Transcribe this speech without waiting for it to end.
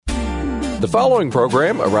The following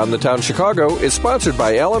program, Around the Town Chicago, is sponsored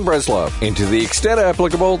by Alan Breslov, and to the extent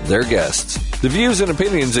applicable, their guests. The views and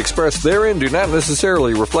opinions expressed therein do not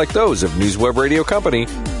necessarily reflect those of NewsWeb Radio Company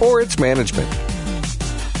or its management.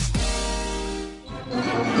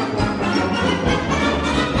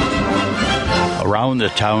 Around the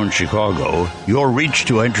Town Chicago, your reach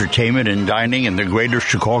to entertainment and dining in the greater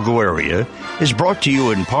Chicago area is brought to you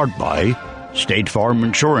in part by State Farm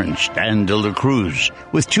Insurance, Dan De La Cruz,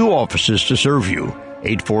 with 2 offices to serve you,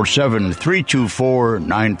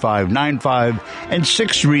 847-324-9595 and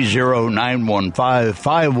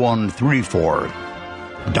 630-915-5134.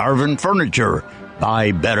 Darvin Furniture,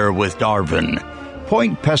 buy better with Darvin.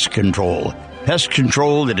 Point Pest Control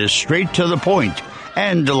that is straight to the point,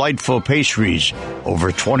 and Delightful Pastries,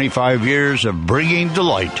 over 25 years of bringing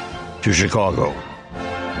delight to Chicago.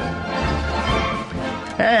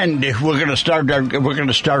 And we're going to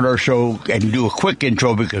start our show and do a quick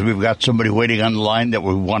intro because we've got somebody waiting on the line that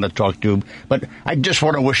we want to talk to. But I just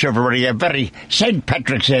want to wish everybody a very St.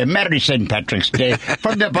 Patrick's Day, Merry St. Patrick's Day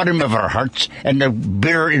from the bottom of our hearts and the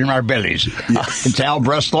beer in our bellies. Yes. It's Al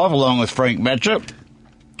Breslov along with Frank Metcha.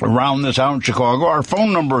 Around the Town Chicago. Our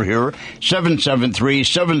phone number here,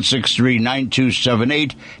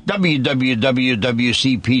 773-763-9278,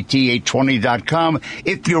 www.cpt820.com.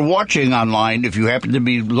 If you're watching online, if you happen to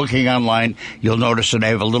be looking online, you'll notice that I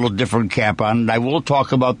have a little different cap on. And I will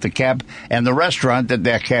talk about the cap and the restaurant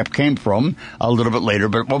that cap came from a little bit later.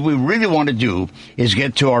 But what we really want to do is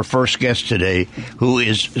get to our first guest today,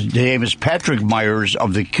 his name is Patrick Myers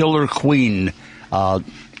of the Killer Queen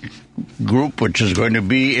group, which is going to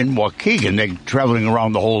be in Waukegan. They're traveling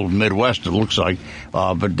around the whole Midwest, it looks like,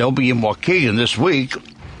 but they'll be in Waukegan this week.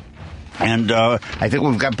 And I think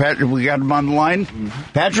we've got Patrick. We got him on the line.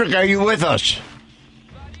 Patrick, are you with us?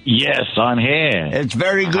 Yes, I'm here. It's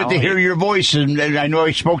very good to hear your voice, and I know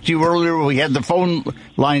I spoke to you earlier. We had the phone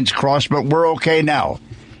lines crossed, but we're okay now.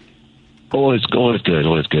 All is good.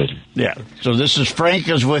 Yeah. So this is Frank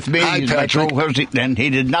is with me. Hi, Patrick. And he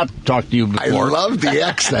did not talk to you before. I love the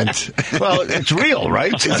accent. Well, it's real,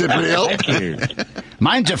 right? Is it real? Thank you.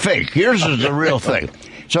 Mine's a fake. Yours is the real thing.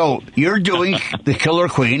 So you're doing the Killer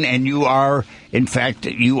Queen, and you are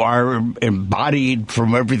embodied,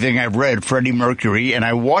 from everything I've read, Freddie Mercury. And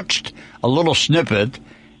I watched a little snippet,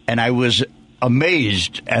 and I was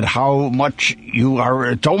amazed at how much you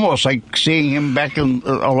are. It's almost like seeing him back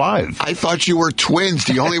alive. I thought you were twins.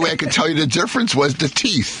 The only way I could tell you the difference was the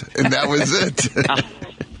teeth, and that was it.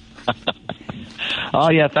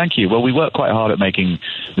 Oh, yeah, thank you. Well, we work quite hard at making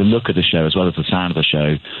the look of the show as well as the sound of the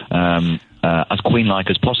show as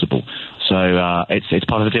Queen-like as possible. So it's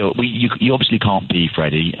part of the deal. You obviously can't be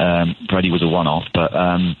Freddie. Freddie was a one-off, but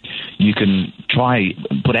you can try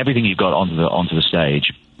put everything you've got onto the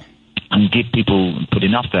stage and put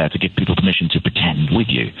enough there to give people permission to pretend with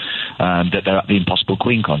you that they're at the Impossible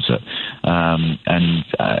Queen concert.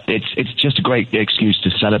 It's just a great excuse to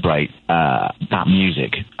celebrate that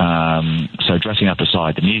music. So dressing up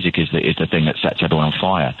aside, the music is the thing that sets everyone on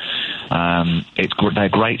fire. They're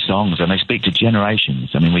great songs, and they speak to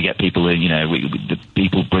generations. I mean, we get people, the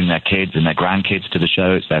people bring their kids and their grandkids to the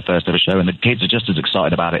show. It's their first ever show, and the kids are just as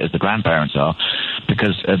excited about it as the grandparents are,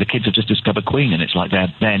 because the kids have just discovered Queen, and it's like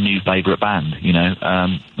their new favourite band,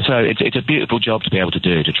 So it's a beautiful job to be able to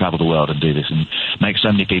do, to travel the world and do this and make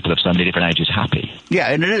so many people of so many different ages happy.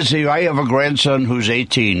 Yeah, and it is. I have a grandson who's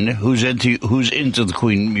 18, who's into the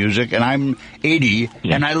Queen music, and I'm 80,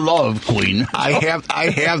 and I love Queen. I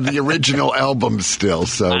have the original album still.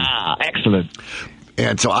 So excellent.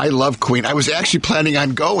 And so I love Queen. I was actually planning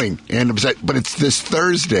on going, but it's this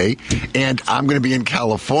Thursday, and I'm going to be in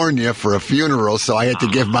California for a funeral, so I had to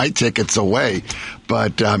give my tickets away.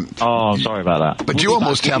 But sorry about that. But you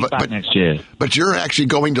almost have it. But next year. But you're actually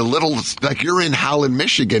going to you're in Holland,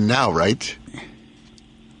 Michigan now, right?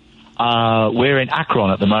 We're in Akron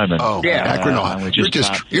at the moment. Oh, yeah, Akron.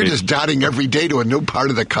 You're just dotting every day to a new part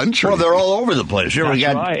of the country. Well, they're all over the place. We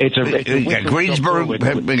got Greensboro,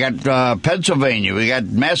 we got Pennsylvania, we got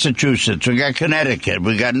Massachusetts, we got Connecticut,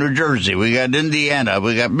 we got New Jersey, we got Indiana,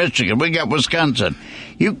 we got Michigan, we got Wisconsin.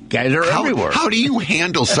 You guys are everywhere. How do you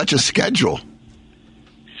handle such a schedule?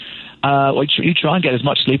 You try and get as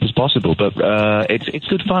much sleep as possible, but it's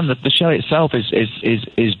good fun. The show itself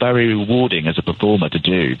is very rewarding as a performer to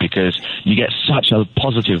do, because you get such a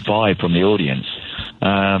positive vibe from the audience.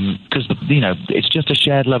 Because it's just a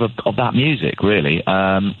shared love of that music, really,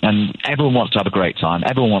 and everyone wants to have a great time.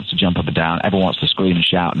 Everyone wants to jump up and down. Everyone wants to scream and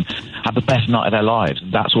shout and have the best night of their lives.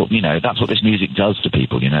 That's what this music does to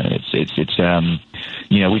people.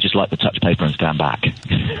 we just like to touch paper and stand back.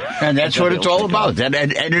 And that's what it's all about. And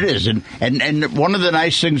it is. And one of the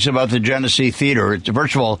nice things about the Genesee Theater,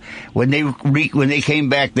 first of all, when they came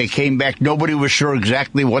back, nobody was sure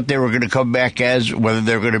exactly what they were going to come back as, whether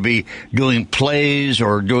they were going to be doing plays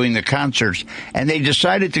or doing the concerts. And they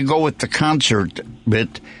decided to go with the concert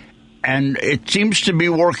bit, and it seems to be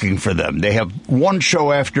working for them. They have one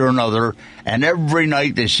show after another, and every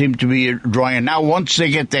night they seem to be drawing. And now once they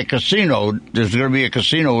get that casino, there's going to be a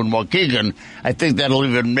casino in Waukegan, I think that'll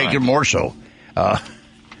even make it more so.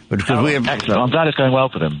 Because we have excellent. I'm glad it's going well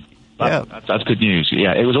for them. That's good news.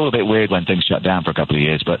 Yeah, it was all a bit weird when things shut down for a couple of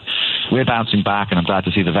years, but we're bouncing back, and I'm glad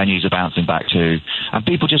to see the venues are bouncing back too. And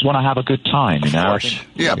people just want to have a good time, Of course.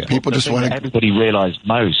 People just want to. Everybody realised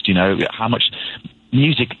most, how much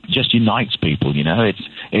music just unites people.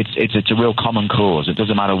 It's a real common cause. It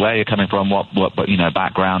doesn't matter where you're coming from, what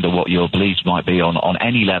background or what your beliefs might be on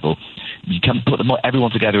any level. You can put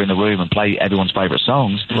everyone together in the room and play everyone's favourite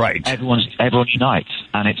songs. Right. Everyone unites,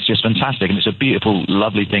 and it's just fantastic, and it's a beautiful,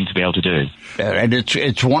 lovely thing to be able to do. And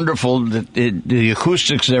it's wonderful that the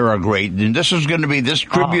acoustics there are great. And this is going to be this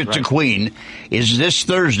tribute to Queen is this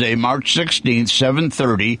Thursday, March 16th,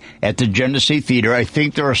 7:30 at the Genesee Theater. I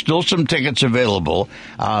think there are still some tickets available.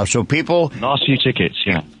 So people, last few tickets,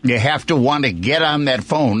 yeah. You have to want to get on that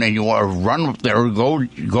phone, and you want to run up there, go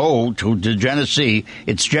to the Genesee.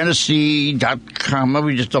 It's Genesee.com. Let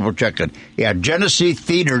me just double check it. Yeah,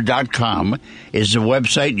 GeneseeTheater.com is the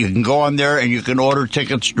website. You can go on there and you can order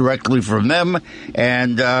tickets directly from them,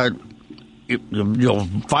 and you'll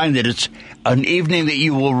find that it's an evening that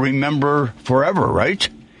you will remember forever, right?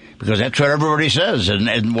 Because that's what everybody says,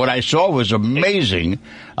 and what I saw was amazing.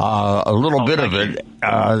 A little bit of it,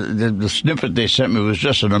 the snippet they sent me was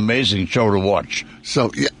just an amazing show to watch.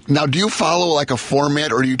 So now, do you follow like a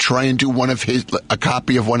format, or do you try and do a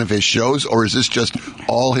copy of one of his shows, or is this just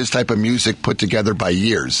all his type of music put together by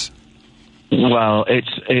years? Well,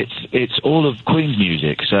 it's all of Queen's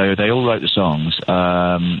music, so they all wrote the songs.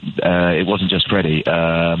 It wasn't just Freddie.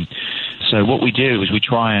 So what we do is we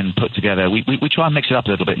try and put together, we try and mix it up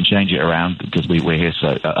a little bit and change it around, because we're here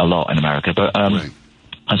a lot in America. But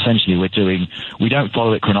essentially we don't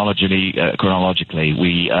follow it chronologically.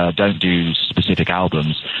 We don't do specific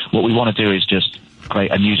albums. What we want to do is just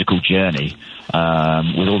create a musical journey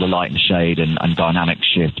with all the light and shade and dynamic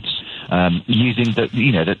shifts. Using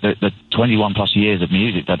the 21 plus years of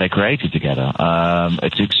music that they created together.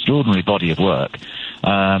 It's an extraordinary body of work.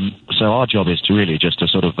 So our job is to really just to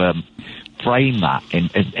sort of frame that in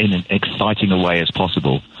an exciting a way as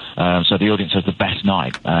possible. So the audience has the best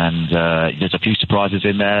night, and there's a few surprises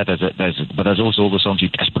in there. But there's also all the songs you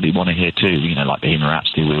desperately want to hear too. Like Bohemian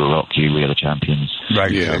Rhapsody, We Will Rock You, We Are the Champions.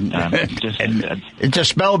 Right. Yeah. It's a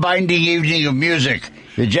spellbinding evening of music.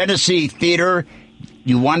 The Genesee Theater.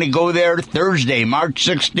 You want to go there Thursday, March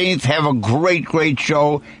 16th. Have a great, great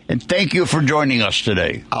show. And thank you for joining us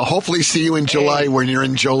today. I'll hopefully see you in July when you're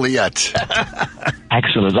in Joliet.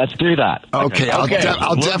 Excellent. Let's do that. Okay.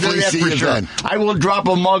 I'll definitely see you then. I will drop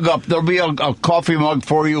a mug up. There'll be a coffee mug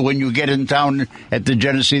for you when you get in town at the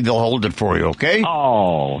Genesee. They'll hold it for you, okay?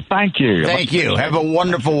 Oh, thank you. Thank you. Have a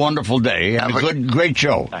wonderful, wonderful day. Have a great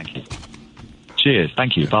show. Thank you. Cheers.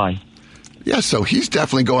 Thank you. Bye. Yeah, so he's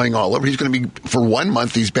definitely going all over. He's going to be, for 1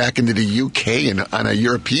 month, he's back into the UK and on a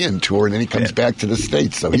European tour, and then he comes back to the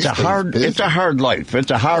States. So it's a hard life. It's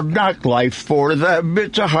a hard knock life for them.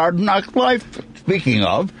 It's a hard knock life. Speaking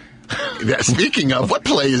of, what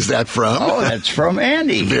play is that from? Oh, that's from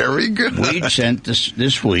Andy. Very good. We sent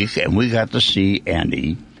this week, and we got to see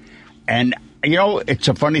Andy. And, it's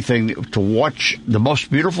a funny thing to watch. The most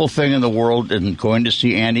beautiful thing in the world in going to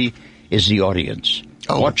see Andy is the audience.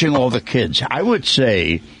 Watching all the kids. I would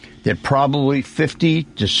say that probably 50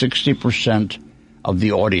 to 60% of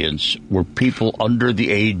the audience were people under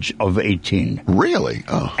the age of 18. Really?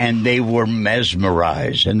 Oh. And they were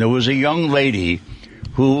mesmerized. And there was a young lady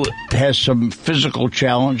who has some physical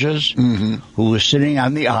challenges who was sitting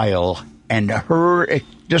on the aisle, and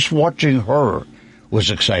just watching her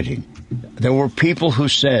was exciting. There were people who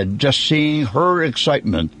said just seeing her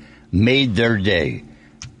excitement made their day.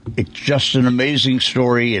 It's just an amazing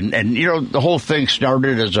story, and the whole thing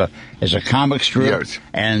started as a comic strip. Yes.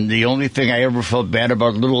 And the only thing I ever felt bad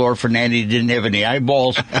about Little Orphan Annie didn't have any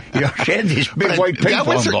eyeballs. She had these big white pink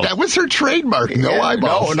ones. That was her trademark. No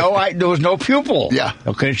eyeballs. There was no pupil. Yeah,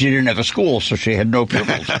 okay. She didn't have a school, so she had no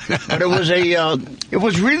pupils. But it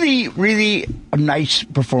was really, really a nice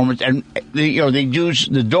performance. And they use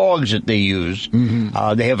the dogs that they use.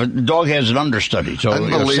 The dog has an understudy. So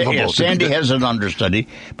unbelievable. Sandy has an understudy.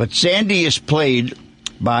 But Sandy is played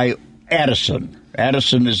by Addison.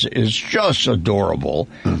 Addison is just adorable.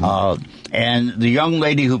 And the young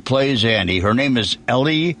lady who plays Annie, her name is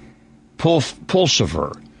Ellie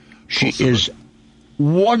Pulsifer. She is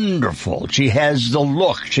wonderful. She has the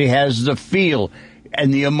look. She has the feel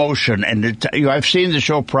and the emotion. And I've seen the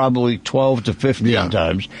show probably 12 to 15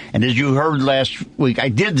 times. And as you heard last week, I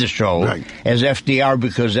did the show as FDR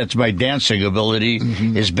because that's my dancing ability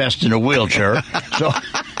is best in a wheelchair.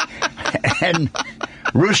 And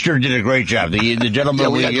Rooster did a great job. The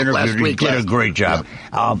gentleman we interviewed did a great job.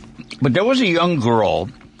 Yeah. But there was a young girl.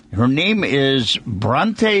 Her name is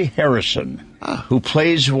Bronte Harrison, who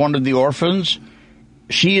plays one of the orphans.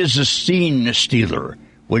 She is a scene stealer.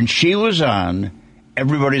 When she was on,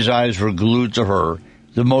 everybody's eyes were glued to her.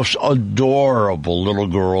 The most adorable little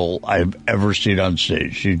girl I've ever seen on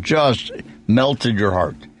stage. She just melted your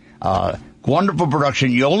heart. Wonderful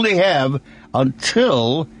production. You only have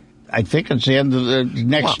until, I think it's the end of the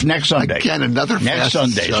next Sunday. Again, another next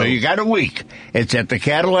Sunday. Show. So you got a week. It's at the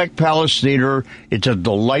Cadillac Palace Theater. It's a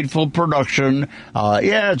delightful production.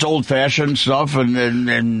 It's old-fashioned stuff. But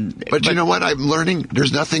you know what I'm learning?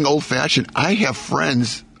 There's nothing old-fashioned. I have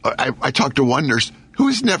friends. I talked to one nurse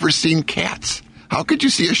who's never seen Cats. How could you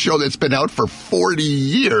see a show that's been out for 40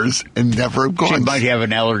 years and never gone? She might have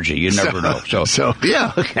an allergy. You never know. So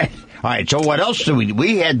yeah. Okay. All right, so what else do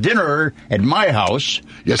we had dinner at my house.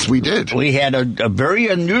 Yes, we did. We had a very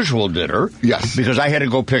unusual dinner. Yes. Because I had to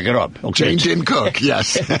go pick it up. Okay. Jane didn't cook,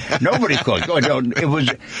 yes. Nobody cooked. It was,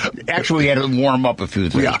 actually, we had to warm up a few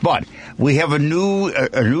things. Yeah. But we have a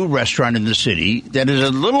new restaurant in the city that is a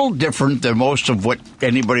little different than most of what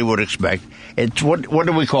anybody would expect. It's, what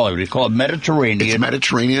do we call it? We call it Mediterranean. It's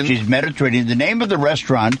Mediterranean. She's Mediterranean. The name of the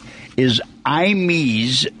restaurant is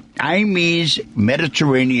Imes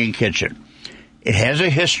Mediterranean Kitchen. It has a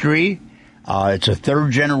history. It's a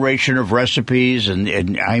third generation of recipes, and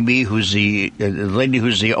Amy, who's the lady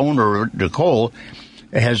who's the owner, Nicole,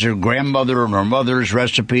 has her grandmother and her mother's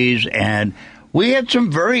recipes, and we had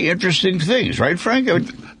some very interesting things, right, Frank?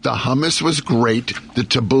 The hummus was great. The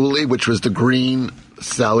tabbouleh, which was the green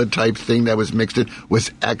salad type thing that was mixed in, was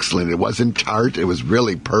excellent. It wasn't tart. It was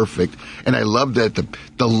really perfect. And I loved that the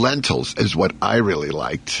lentils is what I really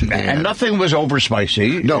liked. And nothing was over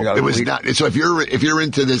spicy. No, it was not. So if you're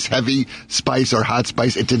into this heavy spice or hot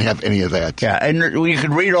spice, it didn't have any of that. Yeah, and you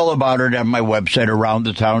can read all about it on my website, Around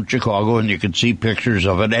the Town Chicago, and you can see pictures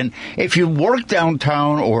of it. And if you work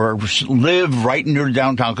downtown or live right near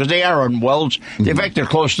downtown, because they are on Wells, in fact, they're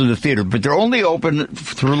close to the theater, but they're only open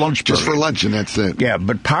through lunch period. Just for lunch, and that's it. Yeah,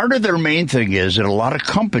 but part of their main thing is that a lot of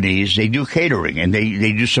companies, they do catering, and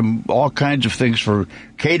they do all kinds of things for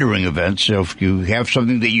catering events. So if you have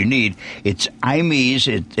something that you need, it's Imes,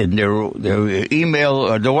 and their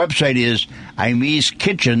email, the website is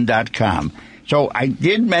imeskitchen.com. So I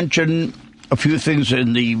did mention a few things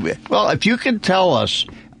if you can tell us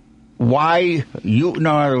why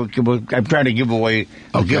I'm trying to give away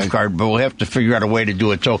a gift card, but we'll have to figure out a way to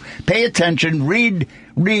do it. So pay attention, read,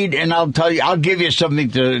 and I'll tell you. I'll give you something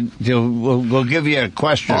we'll give you a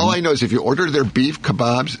question. All I know is if you order their beef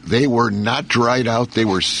kebabs, they were not dried out. They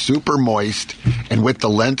were super moist, and with the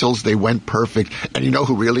lentils, they went perfect. And you know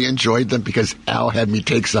who really enjoyed them? Because Al had me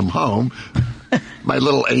take some home. My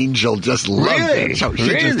little Angel just loved it. So she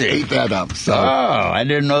just ate that up. So. Oh, I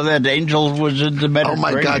didn't know that Angel was in the Mediterranean.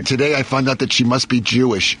 Oh, my God. Today I found out that she must be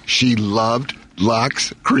Jewish. She loved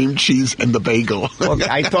lox, cream cheese, and the bagel. Well,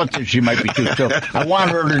 I thought that she might be too. So I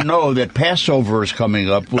want her to know that Passover is coming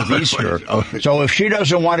up with Easter. So if she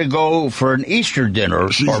doesn't want to go for an Easter dinner or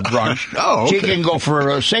brunch, she can go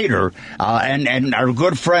for a Seder. And our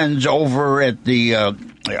good friends over at the up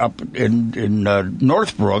in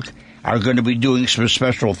Northbrook are going to be doing some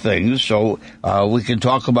special things, so we can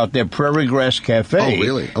talk about their Prairie Grass Cafe. Oh,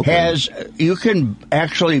 really? Okay. You can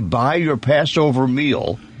actually buy your Passover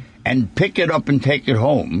meal and pick it up and take it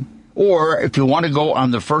home. Or if you want to go on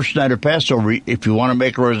the first night of Passover, if you want to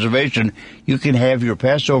make a reservation, you can have your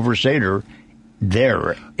Passover Seder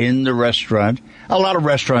there in the restaurant. A lot of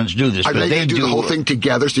restaurants do this. Are they going to do the whole thing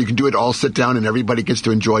together so you can do it all sit down and everybody gets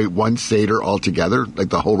to enjoy one Seder all together, like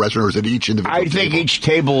the whole restaurant, or is it each individual I think each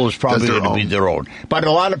table is probably going to be their own. But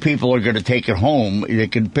a lot of people are going to take it home. They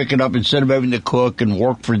can pick it up instead of having to cook and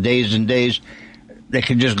work for days and days. They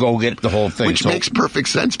can just go get the whole thing. Which makes perfect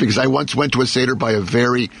sense because I once went to a Seder by a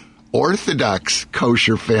very Orthodox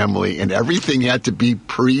kosher family, and everything had to be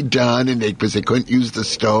pre-done, and because they couldn't use the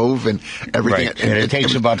stove and everything. Right. And it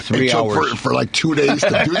takes about 3 hours for like 2 days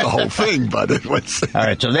to do the whole thing. But it was all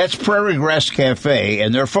right. So that's Prairie Grass Cafe,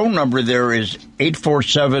 and their phone number there is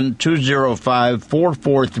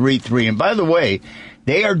 847-205-4433. And by the way,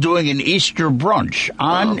 They are doing an Easter brunch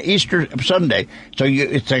on Easter Sunday. So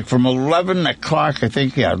it's like from 11 o'clock, I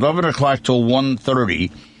think, 11 o'clock till 1:30,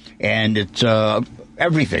 and it's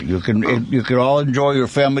everything. You can all enjoy your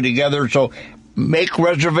family together. So make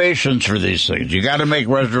reservations for these things. You got to make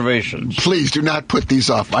reservations. Please do not put these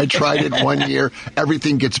off. I tried it one year.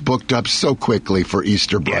 Everything gets booked up so quickly for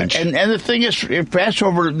Easter brunch. Yeah, and the thing is,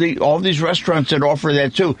 Passover, all these restaurants that offer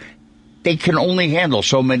that too, they can only handle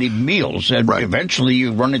so many meals, and eventually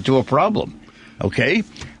you run into a problem. Okay?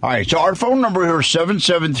 All right, so our phone number here is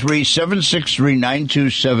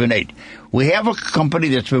 773-763-9278. We have a company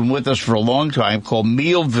that's been with us for a long time called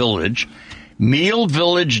Meal Village,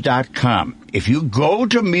 mealvillage.com. If you go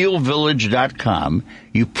to mealvillage.com,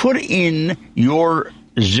 you put in your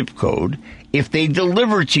zip code. If they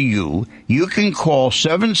deliver to you, you can call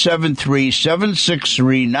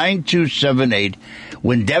 773-763-9278.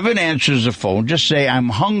 When Devin answers the phone, just say, "I'm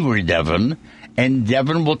hungry, Devin," and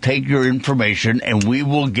Devin will take your information, and we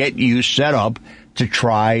will get you set up to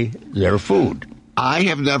try their food. I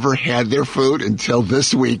have never had their food until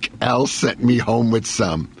this week. Al sent me home with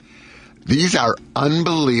some. These are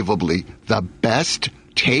unbelievably the best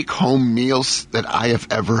take-home meals that I have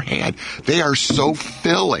ever had. They are so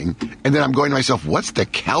filling. And then I'm going to myself, what's the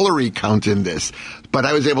calorie count in this? But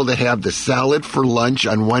I was able to have the salad for lunch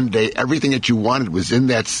on one day. Everything that you wanted was in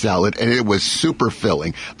that salad, and it was super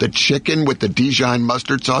filling. The chicken with the Dijon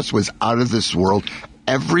mustard sauce was out of this world.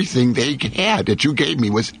 Everything they had that you gave me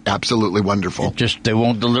was absolutely wonderful. They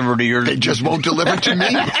won't deliver to your... They just won't deliver to me.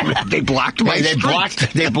 They blocked my street.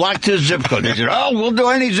 They blocked his zip code. They said, "Oh, we'll do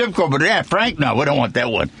any zip code, but Frank, no, we don't want that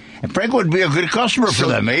one." And Frank would be a good customer for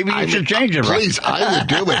them. Maybe you should change it. Please, I would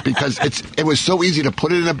do it because it was so easy to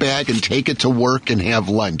put it in a bag and take it to work and have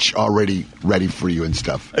lunch already ready for you and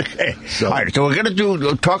stuff. Okay. All right, so we're going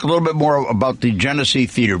to talk a little bit more about the Genesee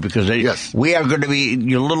Theater because we are going to be,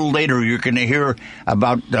 a little later, you're going to hear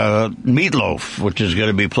about Meatloaf, which is going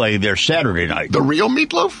to be playing there Saturday night. The real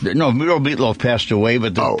Meatloaf? No, real Meatloaf passed away,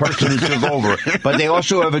 but the person who took over. But they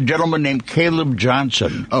also have a gentleman named Caleb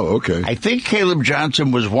Johnson. Oh, okay. I think Caleb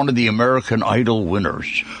Johnson was one of the American Idol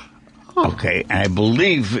winners. Okay, and I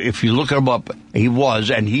believe if you look him up, he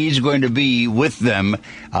was, and he's going to be with them,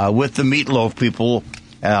 with the Meatloaf people.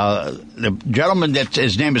 The gentleman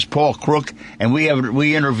his name is Paul Crook, and we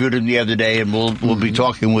interviewed him the other day, and we'll be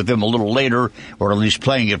talking with him a little later, or at least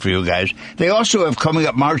playing it for you guys. They also have coming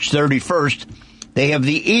up March 31st. They have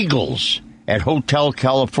the Eagles at Hotel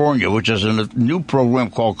California, which is a new program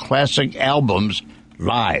called Classic Albums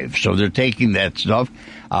Live. So they're taking that stuff.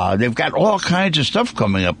 They've got all kinds of stuff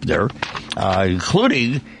coming up there,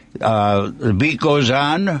 including The Beat Goes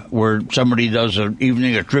On, where somebody does an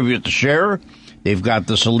evening of tribute to Cher. They've got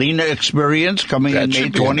the Selena Experience coming in May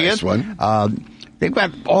 20th. They've got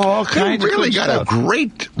all kinds of good stuff. They really got a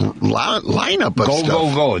great lineup of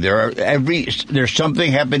stuff. Go. There's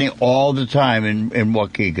something happening all the time in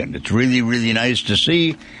Waukegan. It's really, really nice to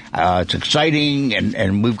see. It's exciting,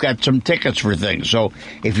 and we've got some tickets for things. So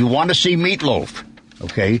if you want to see Meatloaf,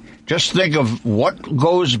 okay, just think of what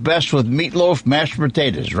goes best with meatloaf, mashed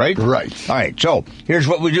potatoes, right? Right. All right, so here's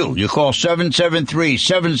what we do. You call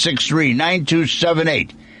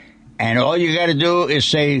 773-763-9278. And all you got to do is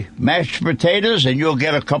say mashed potatoes, and you'll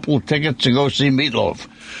get a couple of tickets to go see Meatloaf.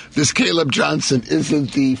 This Caleb Johnson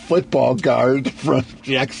isn't the football guard from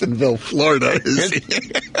Jacksonville, Florida, is he?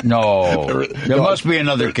 No. There must be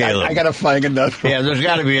another Caleb. I got to find another. Yeah, there's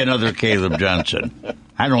got to be another Caleb Johnson.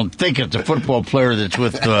 I don't think it's a football player that's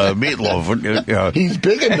with Meatloaf. He's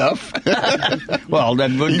big enough. Well,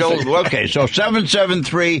 then we don't. Okay, so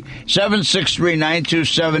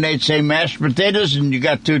 773-763-9278. Say mashed potatoes, and you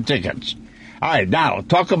got 2 tickets. All right, now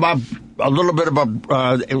talk about a little bit about.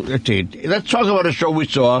 Let's talk about a show we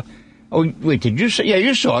saw. Oh, wait, did you see? Yeah,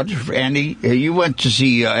 you saw it, Andy. You went to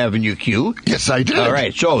see Avenue Q. Yes, I did. All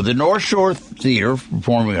right, so the North Shore Theater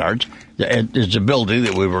Performing Arts is a building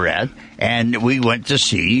that we were at, and we went to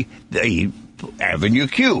see the Avenue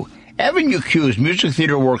Q. Avenue Q's Music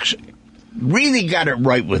Theater Works really got it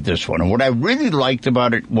right with this one, and what I really liked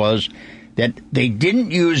about it was that they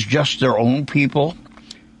didn't use just their own people.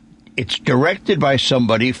 It's directed by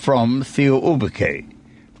somebody from Theo Ubike.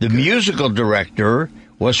 The musical director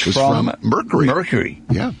was from Mercury.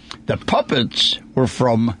 Yeah. The puppets were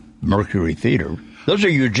from Mercury Theater. Those are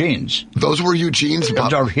Eugene's. Those were Eugene's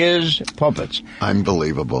puppets? Those are his puppets.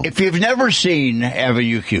 Unbelievable. If you've never seen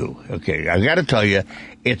Avenue Q, okay, I got to tell you,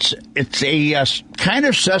 it's a kind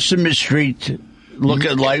of Sesame Street look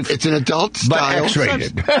at life. It's an adult style, but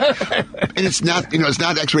X-rated. And it's not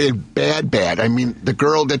X-rated bad. I mean, the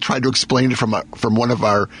girl that tried to explain it from one of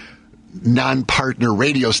our non-partner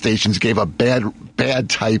radio stations gave a bad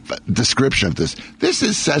type description of this. This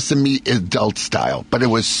is Sesame adult style, but it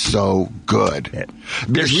was so good.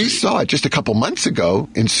 Because we saw it just a couple months ago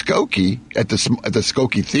in Skokie at the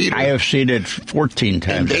Skokie Theater. I have seen it 14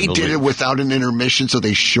 times. And they did it without an intermission, so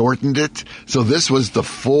they shortened it. So this was the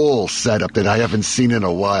full setup that I haven't seen in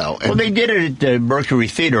a while. And they did it at the Mercury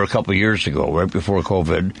Theater a couple of years ago, right before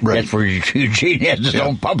COVID. Right. That's where Eugene has his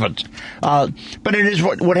own puppets. But it is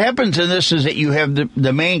what happens in this is that you have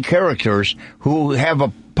the main characters who have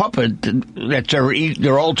a puppet that's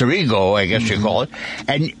their alter ego, I guess you call it.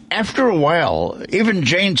 And after a while, even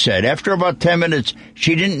Jane said, after about 10 minutes,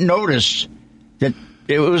 she didn't notice that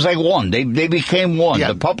it was like one. They became one.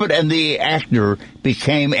 Yeah. The puppet and the actor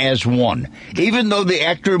became as one. Even though the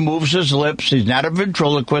actor moves his lips, he's not a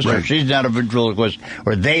ventriloquist, or she's not a ventriloquist,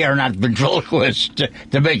 or they are not ventriloquists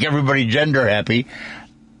to make everybody gender happy.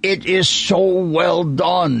 It is so well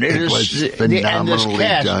done. It was phenomenally and this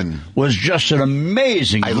cast done. Was just an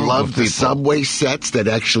amazing group I love of the people. Subway sets that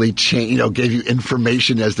actually gave you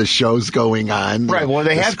information as the show's going on. Right. Well,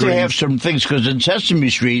 they have to have some things because in Sesame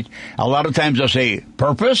Street, a lot of times they'll say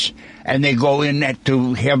purpose, and they go in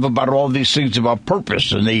to have about all these things about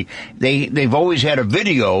purpose, and they've always had a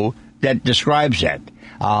video that describes that.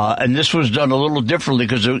 And this was done a little differently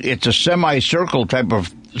because it's a semicircle type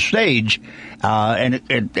of stage and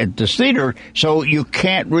at the theater, so you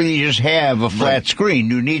can't really just have a flat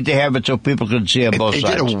screen. You need to have it so people can see on both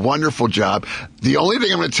sides. They did a wonderful job. The only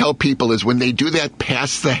thing I'm going to tell people is when they do that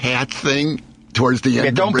pass the hat thing towards the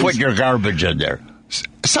end. Don't put your garbage in there.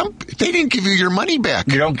 They didn't give you your money back.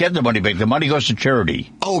 You don't get the money back. The money goes to charity.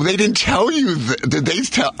 Oh, they didn't tell you. Did they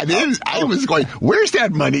tell? I was going, where's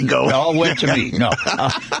that money going? It all went to me. No.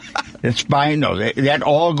 It's fine. No, that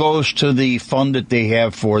all goes to the fund that they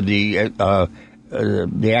have for the actors.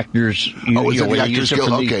 The Actors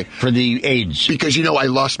Guild? Okay. For the AIDS. Because, I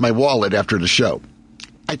lost my wallet after the show.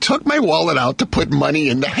 I took my wallet out to put money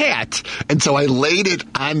in the hat, and so I laid it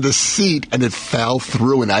on the seat, and it fell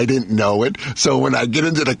through, and I didn't know it. So when I get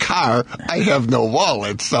into the car, I have no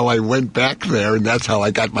wallet, so I went back there, and that's how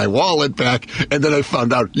I got my wallet back, and then I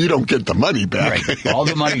found out you don't get the money back. Right. All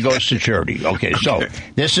the money goes to charity. Okay, so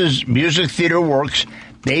this is Music Theater Works.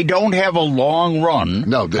 They don't have a long run.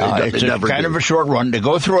 No, it's never kind do. of a short run. They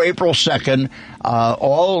go through April 2nd.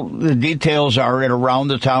 All the details are at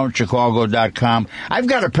AroundTheTownChicago.com. I've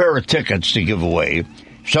got a pair of tickets to give away.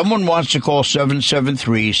 Someone wants to call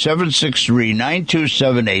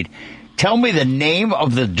 773-763-9278. Tell me the name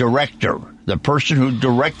of the director, the person who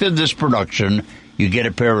directed this production. You get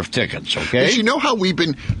a pair of tickets, okay? Did you know how we've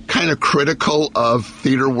been kind of critical of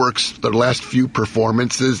TheaterWorks the last few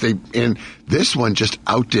performances? And this one just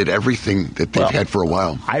outdid everything that they've had for a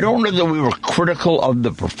while. I don't know that we were critical of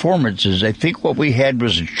the performances. I think what we had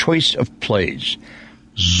was a choice of plays.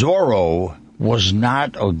 Zorro was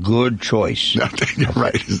not a good choice. No, you're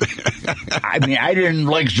right. I mean, I didn't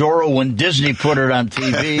like Zorro when Disney put it on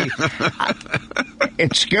TV.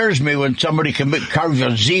 It scares me when somebody carves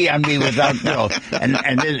a Z on me without, and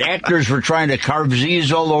the actors were trying to carve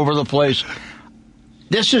Z's all over the place.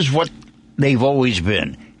 This is what they've always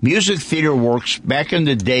been. Music Theater Works, back in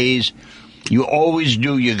the days, you always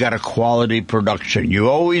knew you got a quality production. You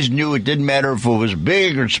always knew it didn't matter if it was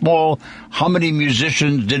big or small. How many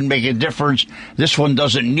musicians didn't make a difference. This one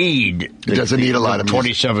doesn't need. It doesn't need a lot of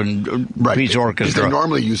 27-piece orchestra. They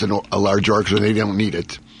normally use a large orchestra. They don't need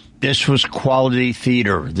it. This was quality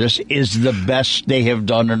theater. This is the best they have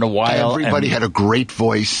done in a while. Everybody had a great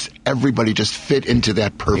voice. Everybody just fit into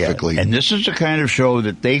that perfectly. Yeah. And this is the kind of show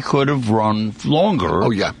that they could have run longer.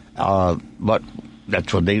 Oh, yeah. But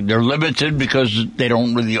that's what they're limited because they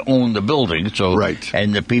don't really own the building. So right.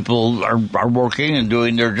 And the people are working and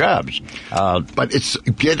doing their jobs. But it's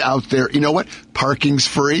get out there. You know what? Parking's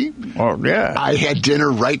free. Oh, yeah. I had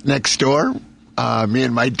dinner right next door. Me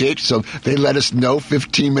and my date, so they let us know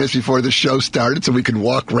 15 minutes before the show started so we could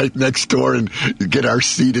walk right next door and get our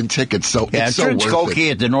seat and tickets. So it's so worth it. Skokie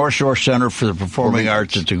at the North Shore Center for the Performing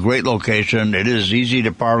Arts. It's a great location. It is easy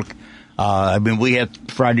to park. We had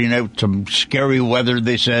Friday night some scary weather,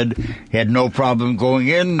 they said. Had no problem going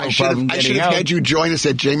in, no problem getting out. I should have had you join us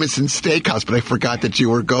at Jameson Steakhouse, but I forgot that you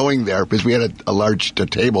were going there because we had a large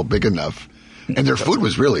table big enough. And their food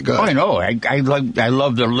was really good. Oh, I know. I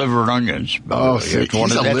love their liver and onions. It's one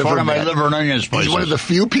of my liver and onions places. He's one of the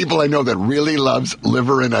few people I know that really loves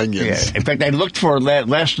liver and onions. Yeah. In fact, I looked for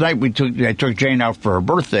last night. I took Jane out for her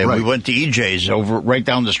birthday. Right. We went to EJ's over right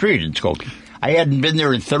down the street in Skokie. I hadn't been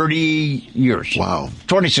there in 30 years. Wow.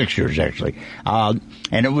 26 years, actually. And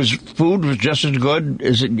food was just as good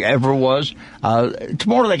as it ever was. It's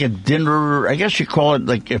more like a dinner, I guess you call it,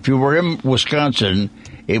 like if you were in Wisconsin,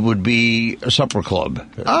 it would be a supper club.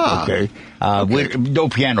 Okay. No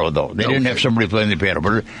piano, though. They didn't have somebody playing the piano.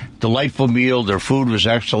 But a delightful meal. Their food was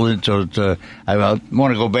excellent. So I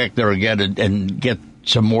want to go back there again and get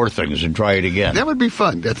some more things and try it again. That would be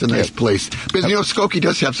fun. That's a nice place. But, Skokie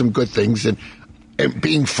does have some good things. And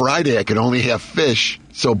being Friday, I could only have fish.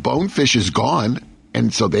 So Bonefish is gone.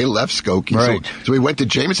 And so they left Skokie. Right. So we went to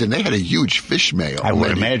Jameson. They had a huge fish mayo. I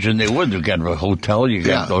would imagine they would. You've got a hotel, you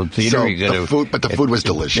got the theater, so you got the food, but the food was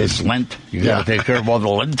delicious. It's Lent. You got to take care of all the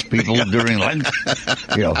Lent people during Lent.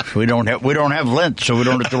 We don't have Lent, so we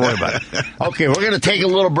don't have to worry about it. Okay, we're going to take a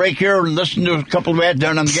little break here and listen to a couple of ads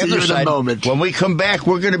down on the other side. When we come back,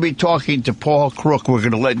 we're going to be talking to Paul Crook. We're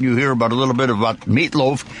going to let you hear about a little bit about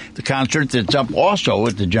Meatloaf, the concert that's up also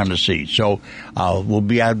at the Genesee. So we'll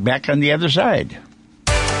be back on the other side.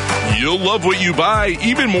 You'll love what you buy,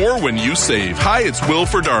 even more when you save. Hi, it's Will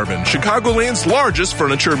for Darvin, Chicagoland's largest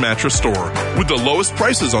furniture mattress store, with the lowest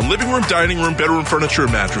prices on living room, dining room, bedroom furniture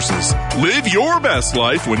and mattresses. Live your best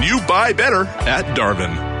life when you buy better at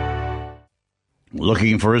Darvin.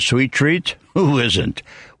 Looking for a sweet treat? Who isn't?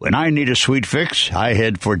 When I need a sweet fix, I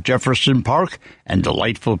head for Jefferson Park and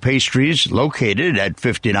Delightful Pastries, located at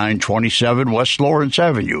 5927 West Lawrence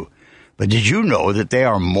Avenue. But did you know that they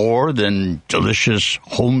are more than delicious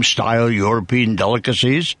home-style European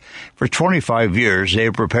delicacies? For 25 years, they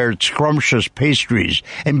have prepared scrumptious pastries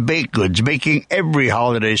and baked goods, making every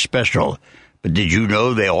holiday special. But did you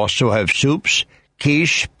know they also have soups,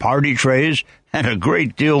 quiche, party trays, and a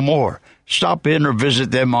great deal more? Stop in or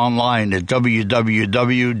visit them online at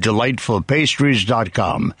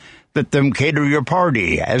www.delightfulpastries.com. Let them cater your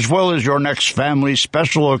party, as well as your next family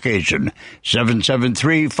special occasion.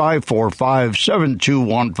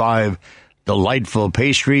 773-545-7215. Delightful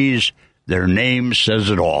Pastries. Their name says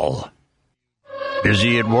it all.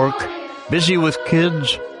 Busy at work? Busy with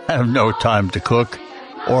kids? Have no time to cook?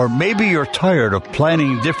 Or maybe you're tired of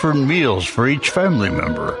planning different meals for each family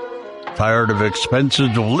member. Tired of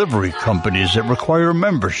expensive delivery companies that require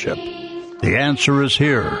membership? The answer is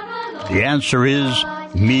here. The answer is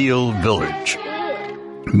Meal Village.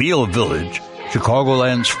 Meal Village,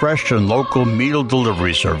 Chicagoland's fresh and local meal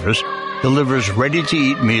delivery service, delivers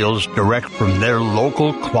ready-to-eat meals direct from their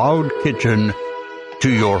local cloud kitchen to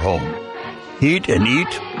your home. Heat and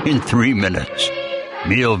eat in 3 minutes.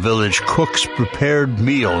 Meal Village cooks prepared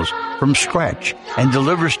meals from scratch and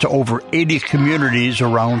delivers to over 80 communities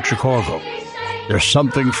around Chicago. There's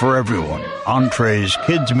something for everyone. Entrees,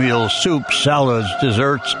 kids' meals, soups, salads,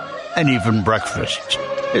 desserts, and even breakfasts.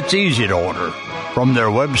 It's easy to order from their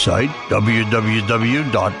website,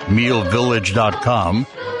 www.mealvillage.com,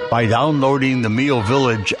 by downloading the Meal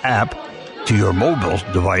Village app to your mobile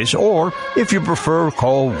device, or if you prefer,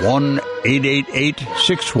 call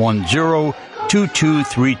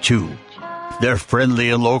 1-888-610-2232. Their friendly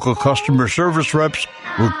and local customer service reps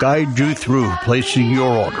will guide you through placing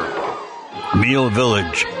your order. Meal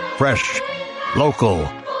Village, fresh, local,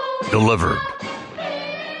 delivered.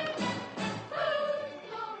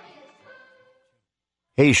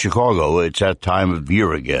 Hey, Chicago, it's that time of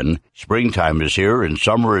year again. Springtime is here and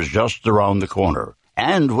summer is just around the corner.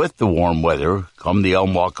 And with the warm weather come the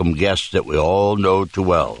unwelcome guests that we all know too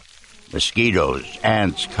well. Mosquitoes,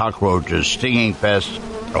 ants, cockroaches, stinging pests,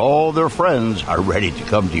 and all their friends are ready to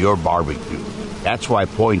come to your barbecue. That's why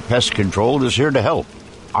Point Pest Control is here to help.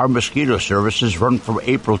 Our mosquito services run from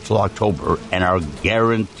April till October and are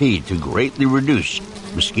guaranteed to greatly reduce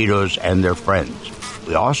mosquitoes and their friends.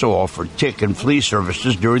 We also offer tick and flea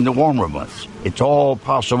services during the warmer months. It's all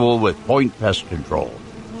possible with Point Pest Control.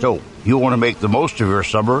 So, if you want to make the most of your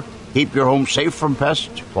summer, keep your home safe from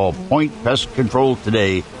pests, call Point Pest Control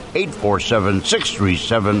today,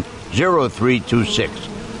 847-637-0326.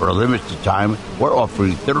 For a limited time, we're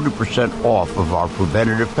offering 30% off of our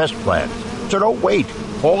preventative pest plans. So don't wait.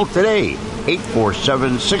 Call today,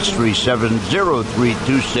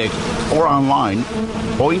 847-637-0326, or online,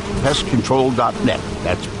 pointpestcontrol.net.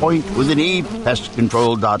 That's point with an E,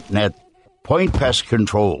 pestcontrol.net. Point Pest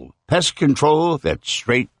Control. Pest control that's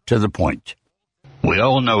straight to the point. We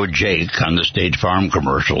all know Jake on the State Farm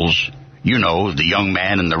commercials. You know, the young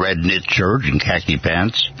man in the red knit shirt and khaki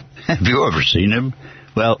pants. Have you ever seen him?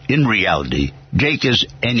 Well, in reality, Jake is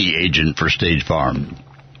any agent for State Farm.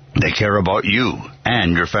 They care about you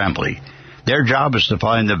and your family. Their job is to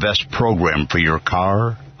find the best program for your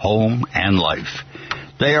car, home, and life.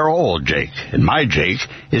 They are all Jake, and my Jake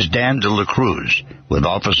is Dan De La Cruz, with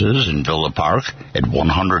offices in Villa Park at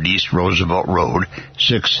 100 East Roosevelt Road,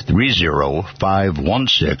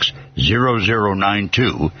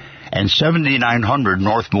 630-516-0092, and 7900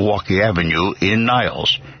 North Milwaukee Avenue in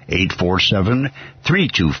Niles,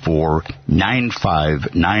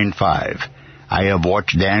 847-324-9595. I have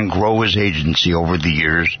watched Dan grow his agency over the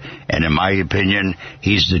years, and in my opinion,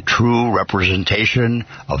 he's the true representation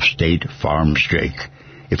of State Farm's Jake.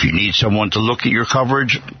 If you need someone to look at your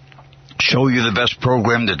coverage, show you the best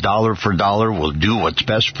program that dollar for dollar will do what's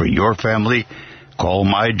best for your family, call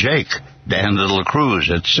my Jake, Dan De La Cruz,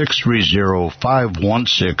 at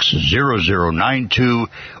 630-516-0092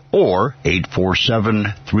 or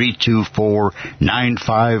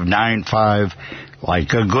 847-324-9595.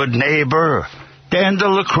 Like a good neighbor, Dan De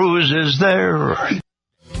La Cruz is there.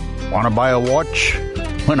 Want to buy a watch?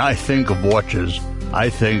 When I think of watches, I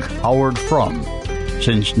think Howard Fromm.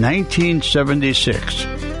 Since 1976,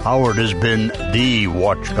 Howard has been the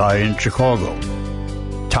watch guy in Chicago.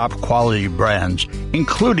 Top quality brands,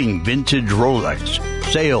 including vintage Rolex,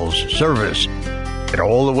 sales, service. It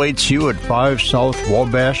all awaits you at 5 South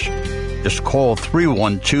Wabash. Just call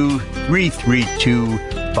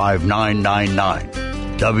 312-332-5999.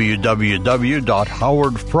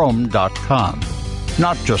 www.howardfrom.com.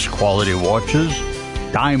 Not just quality watches,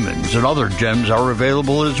 diamonds and other gems are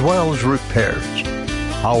available as well as repairs.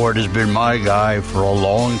 Howard has been my guy for a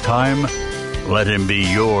long time. Let him be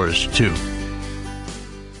yours, too.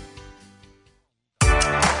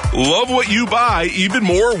 Love what you buy even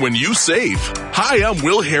more when you save. Hi, I'm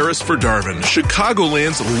Will Harris for Darvin,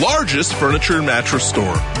 Chicagoland's largest furniture and mattress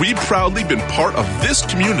store. We've proudly been part of this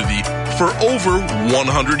community for over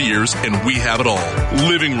 100 years, and we have it all.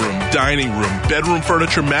 Living room, dining room, bedroom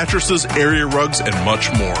furniture, mattresses, area rugs, and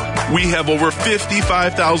much more. We have over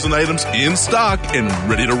 55,000 items in stock and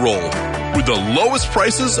ready to roll. With the lowest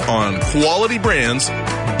prices on quality brands,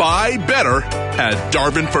 buy better at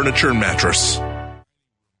Darvin Furniture and Mattress.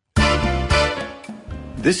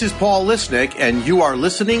 This is Paul Lisnick, and you are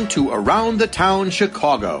listening to Around the Town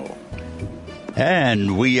Chicago.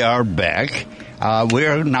 And we are back. We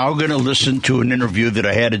are now going to listen to an interview that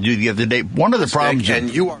I had to do the other day. One of the problems,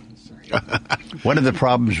 one of the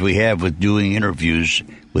problems we have with doing interviews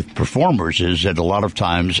with performers is that a lot of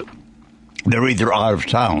times they're either out of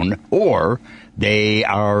town or they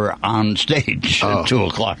are on stage at 2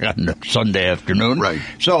 o'clock on Sunday afternoon. Right.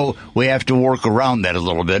 So we have to work around that a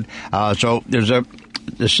little bit. So there's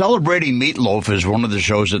the Celebrating Meatloaf is one of the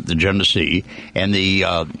shows at the Genesee, and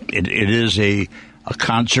it is a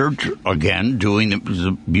concert, again, doing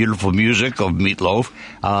the beautiful music of Meatloaf.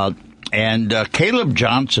 And Caleb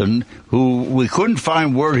Johnson, who we couldn't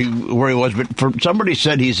find where he was, but somebody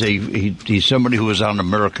said he's somebody who was on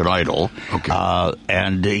American Idol. Okay.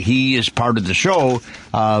 And he is part of the show.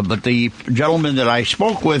 But the gentleman that I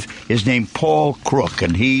spoke with is named Paul Crook,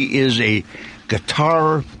 and he is a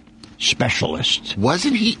guitar specialist. Was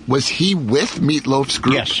he with Meatloaf's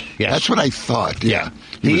group? Yes. That's what I thought. Yeah.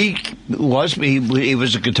 He was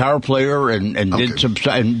a guitar player and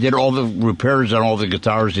did all the repairs on all the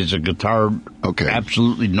guitars. He's a guitar. Okay.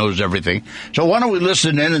 Absolutely knows everything. So why don't we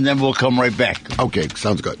listen in and then we'll come right back. Okay,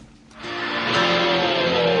 sounds good.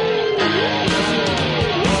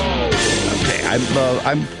 Okay,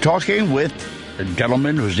 I'm talking with a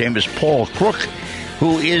gentleman whose name is Paul Crook,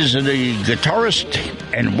 who is a guitarist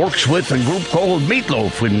and works with a group called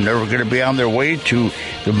Meatloaf, and they're going to be on their way to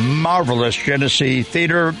the marvelous Genesee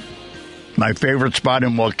Theater, my favorite spot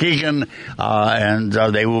in Waukegan, and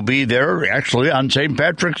they will be there actually on St.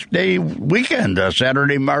 Patrick's Day weekend,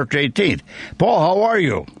 Saturday, March 18th. Paul, how are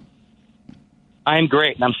you? I'm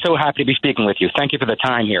great, and I'm so happy to be speaking with you. Thank you for the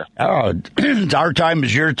time here. Our time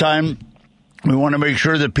is your time. We want to make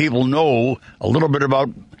sure that people know a little bit about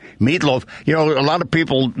Meatloaf. You know, a lot of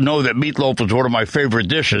people know that meatloaf is one of my favorite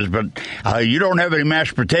dishes, but you don't have any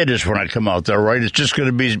mashed potatoes when I come out there, right? It's just going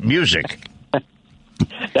to be music.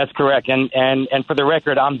 That's correct. And for the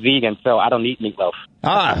record, I'm vegan, so I don't eat meatloaf.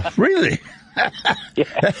 Ah, really?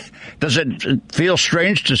 Yeah. Does it feel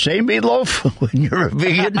strange to say meatloaf when you're a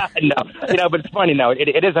vegan? No, but it's funny. No,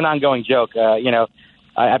 it is an ongoing joke.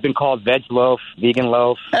 I've been called veg loaf, vegan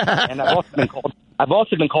loaf, and I've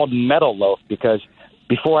also been called metal loaf because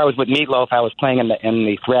before I was with Meatloaf, I was playing in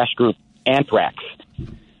the thrash group Anthrax.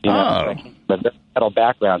 A metal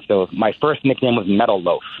background, so my first nickname was Metal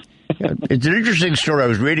Loaf. It's an interesting story. I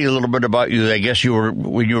was reading a little bit about you. I guess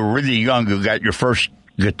when you were really young, you got your first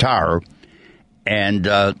guitar, and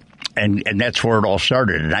that's where it all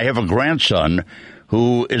started. And I have a grandson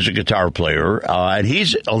who is a guitar player, and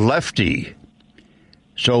he's a lefty.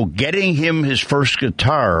 So getting him his first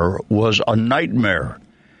guitar was a nightmare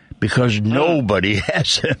because nobody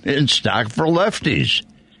has them in stock for lefties.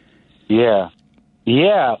 Yeah.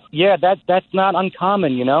 That's not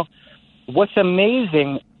uncommon, you know. What's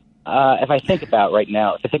amazing, if I think about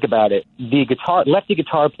it, the lefty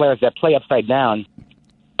guitar players that play upside down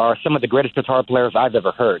are some of the greatest guitar players I've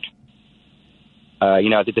ever heard. You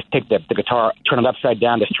know, they just take the guitar, turn it upside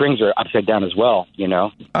down. The strings are upside down as well, you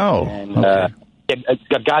know. Oh, and okay.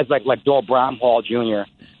 Guys like Doyle Bramhall Jr.,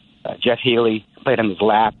 Jeff Healey played on his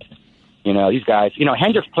lap. You know, these guys. You know,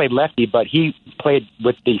 Hendrix played lefty, but he played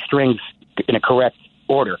with the strings in a correct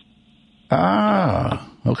order. Ah,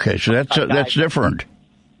 okay. So that's different.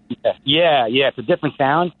 Yeah, it's a different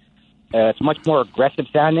sound. It's much more aggressive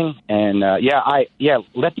sounding, and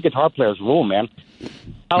lefty guitar players rule, man.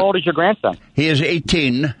 How old is your grandson? He is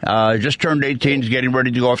 18. Just turned 18. He's getting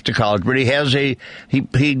ready to go off to college. But he has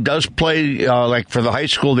he does play, like for the high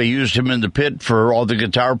school, they used him in the pit for all the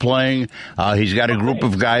guitar playing. He's got a group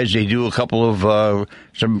of guys. They do a couple of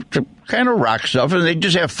some kind of rock stuff, and they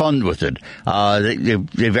just have fun with it.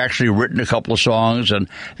 They've actually written a couple of songs, and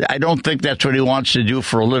I don't think that's what he wants to do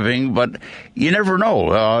for a living, but you never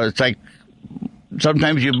know. It's like,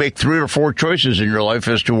 sometimes you make 3 or 4 choices in your life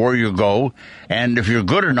as to where you go, and if you're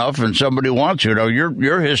good enough and somebody wants you,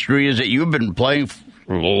 your history is that you've been playing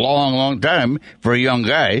for a long, long time for a young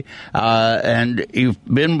guy, and you've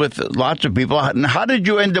been with lots of people. And how did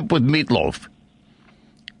you end up with Meat Loaf?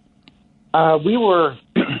 We were,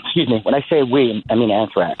 excuse me, when I say we, I mean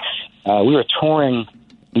Anthrax. We were touring,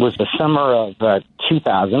 it was the summer of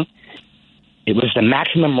 2000. It was the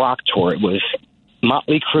Maximum Rock Tour. It was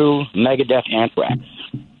Motley Crue, Megadeth, Anthrax.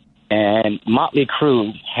 And Motley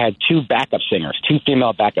Crue had 2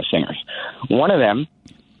 female backup singers. One of them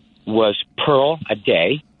was Pearl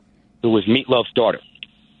Aday, who was Meat Loaf's daughter.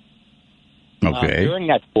 Okay. During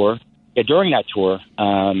that tour,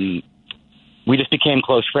 we just became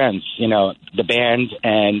close friends. You know, the band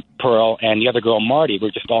and Pearl and the other girl, Marty,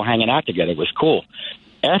 were just all hanging out together. It was cool.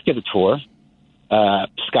 After the tour,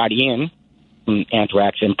 Scott Ian from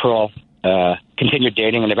Anthrax and Pearl continued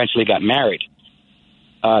dating and eventually got married.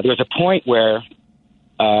 There was a point where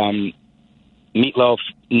Meat Loaf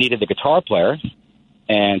needed the guitar player,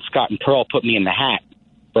 and Scott and Pearl put me in the hat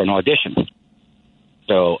for an audition.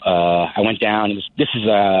 So I went down. This is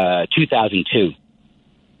 2002,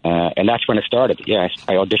 and that's when it started. Yeah,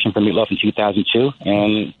 I auditioned for Meat Loaf in 2002,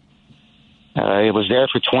 and it was there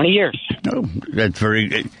for 20 years. Oh, that's very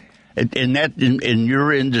good. In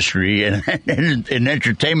your industry and in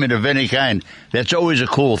entertainment of any kind, that's always a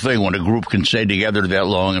cool thing when a group can stay together that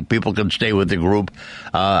long and people can stay with the group.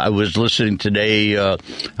 I was listening today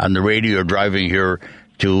on the radio driving here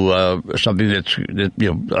to something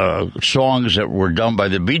songs that were done by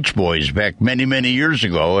the Beach Boys back many, many years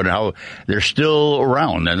ago, and how they're still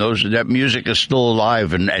around, and that music is still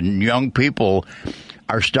alive, and young people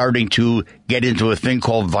are starting to get into a thing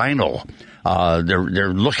called vinyl.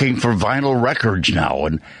 They're looking for vinyl records now,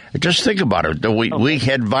 and just think about it. We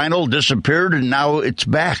had vinyl disappeared, and now it's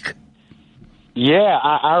back. Yeah,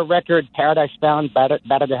 our record Paradise Found, Better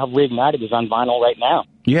to Have Reignited is on vinyl right now.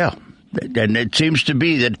 Yeah, and it seems to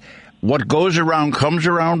be that what goes around comes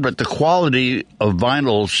around, but the quality of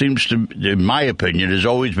vinyl seems to, in my opinion, has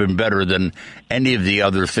always been better than any of the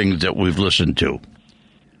other things that we've listened to.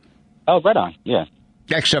 Oh, right on. Yeah.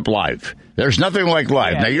 Except live. There's nothing like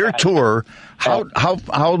live. Yeah, now, your tour,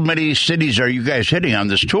 how many cities are you guys hitting on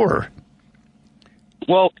this tour?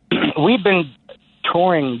 Well, we've been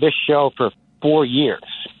touring this show for 4 years.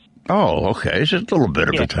 Oh, okay. It's just a little bit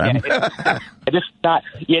of a time. This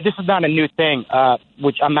is not a new thing,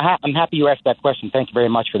 which I'm happy you asked that question. Thank you very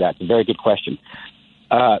much for that. It's a very good question.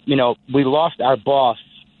 We lost our boss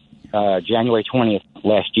January 20th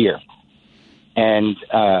last year. And,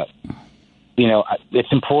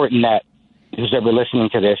 it's important that who's ever listening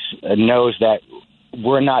to this knows that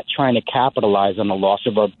we're not trying to capitalize on the loss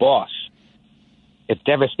of our boss. It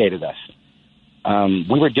devastated us.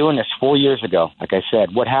 We were doing this 4 years ago. Like I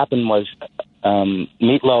said, what happened was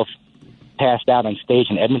Meat Loaf passed out on stage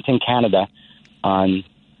in Edmonton, Canada, on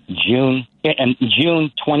June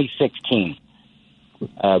 2016. We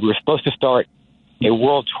were supposed to start a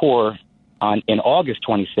world tour in August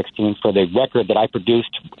 2016 for the record that I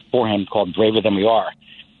produced for him called Braver Than We Are.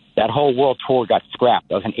 That whole world tour got scrapped.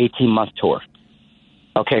 That was an 18-month tour.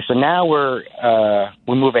 Okay, so now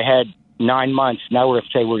we move ahead 9 months. Now we're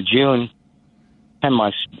June, 10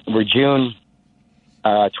 months. We're June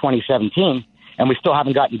 2017, and we still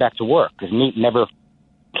haven't gotten back to work because Meat never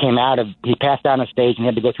came out of. He passed out on stage and he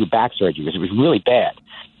had to go through back surgery because it was really bad.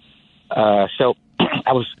 So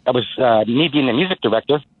I was me being the music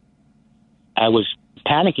director, I was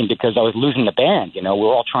panicking because I was losing the band. You know, we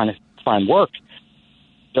were all trying to find work.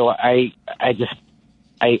 So I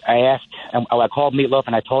asked, I called Meatloaf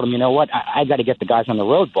and I told him, you know what, I got to get the guys on the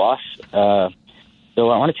road, boss. So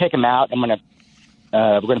I want to take them out.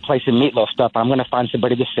 We're going to play some Meatloaf stuff. I'm going to find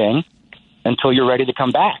somebody to sing until you're ready to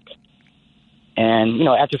come back. And, you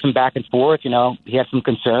know, after some back and forth, you know, he had some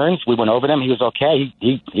concerns. We went over them. He was okay.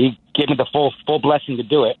 He gave me the full blessing to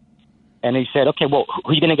do it. And he said, okay, well,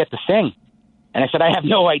 who are you going to get to sing? And I said, I have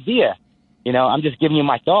no idea. You know, I'm just giving you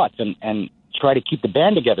my thoughts and try to keep the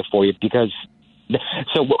band together for you. Because,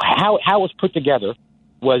 so how it was put together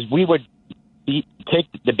was we would the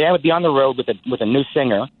band would be on the road with a new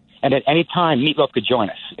singer. And at any time, Meatloaf could join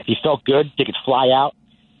us. If he felt good, he could fly out,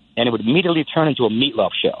 and it would immediately turn into a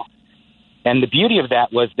Meatloaf show. And the beauty of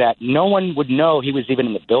that was that no one would know he was even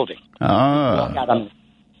in the building.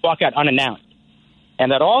 Walk out unannounced.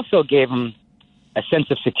 And that also gave him a sense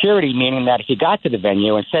of security, meaning that if he got to the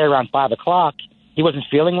venue and say around 5 o'clock he wasn't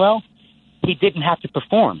feeling well, he didn't have to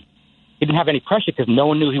perform. He didn't have any pressure because no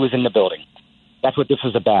one knew he was in the building. That's what this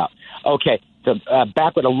was about. Okay, so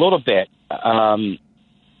backward a little bit.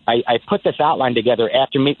 I put this outline together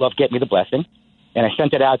after Meatloaf gave me the blessing, and I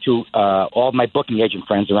sent it out to all of my booking agent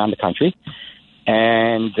friends around the country.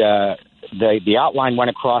 And the outline went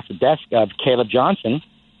across the desk of Caleb Johnson,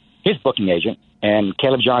 his booking agent. And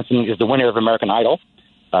Caleb Johnson is the winner of American Idol,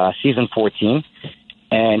 season 14.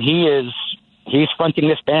 And he's fronting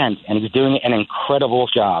this band, and he's doing an incredible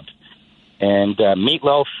job. And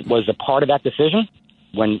Meatloaf was a part of that decision.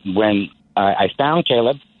 When I found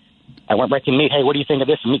Caleb, I went right to Meat. Hey, what do you think of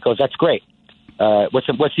this? And Meat goes, that's great. What's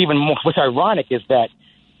ironic is that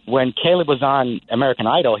when Caleb was on American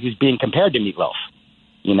Idol, he was being compared to Meatloaf,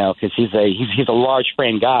 you know, because he's a large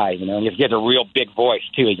frame guy, you know, and he has a real big voice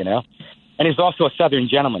too, you know, and he's also a Southern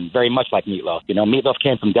gentleman, very much like Meatloaf. You know, Meatloaf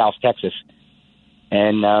came from Dallas, Texas,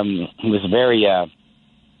 and he was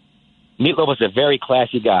Meatloaf was a very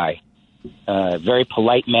classy guy, very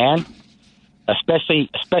polite man, especially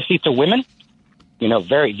to women. You know,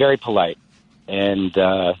 very, very polite, and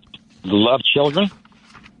loved children.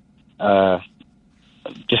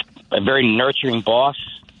 Just a very nurturing boss.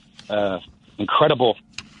 Incredible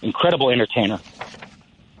entertainer.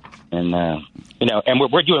 And you know, and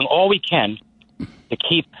we're doing all we can to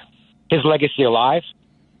keep his legacy alive,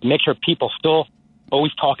 to make sure people still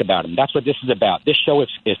always talk about him. That's what this is about. This show is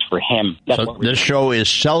for him. This show is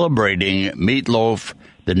celebrating Meatloaf,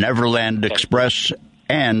 the Neverland Express,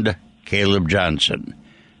 and Caleb Johnson,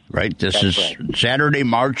 right? This is Saturday,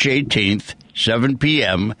 March 18th, 7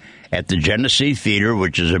 p.m. at the Genesee Theater,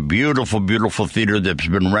 which is a beautiful, beautiful theater that's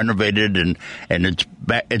been renovated, and it's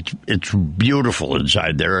beautiful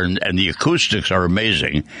inside there, and the acoustics are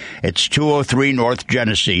amazing. It's 203 North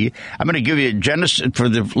Genesee. I'm going to give you Genesee for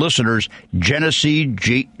the listeners. Genesee,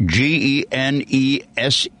 Genesee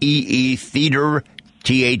Theater,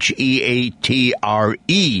 THEATRE.com.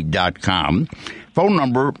 Phone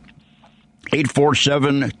number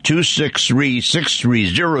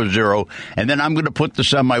 847-263-6300. And then I'm going to put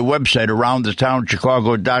this on my website,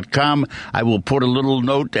 aroundthetownchicago.com. I will put a little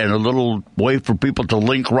note and a little way for people to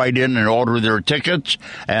link right in and order their tickets.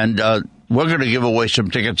 And we're going to give away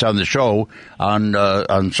some tickets on the show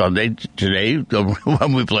on Sunday today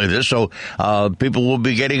when we play this. So people will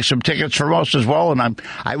be getting some tickets from us as well. And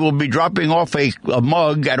I will be dropping off a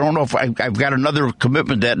mug. I don't know if I've got another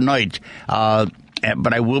commitment that night.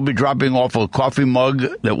 But I will be dropping off a coffee mug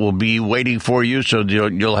that will be waiting for you, so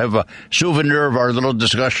you'll have a souvenir of our little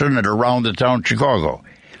discussion at Around the Town Chicago.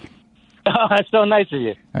 Oh, that's so nice of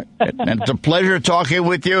you. And it's a pleasure talking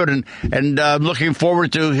with you, and I'm looking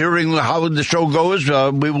forward to hearing how the show goes.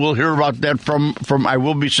 We will hear about that from I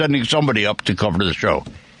will be sending somebody up to cover the show.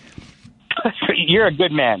 You're a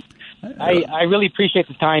good man. I really appreciate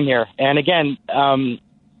the time here. And again,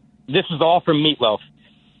 this is all from Meatloaf.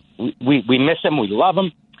 We miss him, we love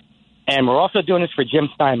him, and we're also doing this for Jim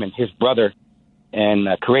Steinman, his brother and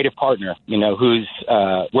creative partner, you know, who's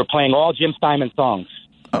we're playing all Jim Steinman songs.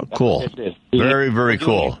 Oh, cool. Very, very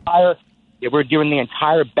cool. We're doing the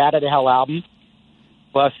entire Bat Out of Hell album,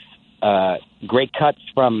 plus great cuts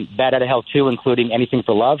from Bat Out of Hell 2, including Anything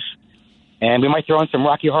for Love, and we might throw in some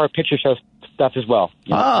Rocky Horror Picture Show stuff as well.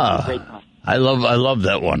 You know, great time. I love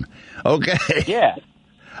that one. Okay. Yeah.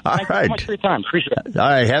 Thanks so much for your time. Appreciate it. All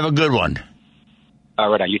right. Have a good one. All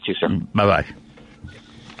right. You too, sir. Bye-bye.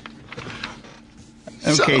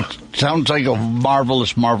 Okay. Sounds like a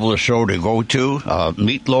marvelous, marvelous show to go to.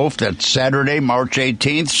 Meatloaf, that's Saturday, March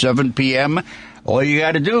 18th, 7 p.m. All you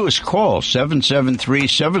got to do is call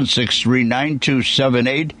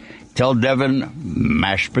 773-763-9278. tell Devin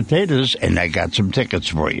mashed potatoes, and I got some tickets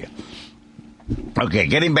for you. Okay,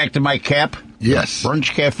 getting back to my cap. Yes.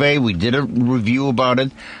 Brunch Cafe, we did a review about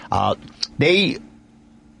it.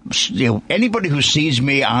 Anybody who sees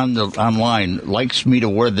me online likes me to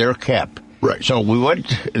wear their cap. Right. So we went.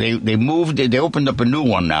 They moved. They opened up a new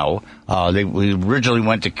one now. We originally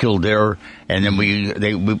went to Kildare, and then we've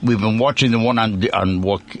been watching the one at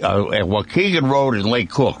Waukegan Road in Lake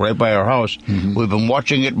Cook, right by our house. Mm-hmm. We've been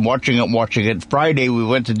watching it. Friday we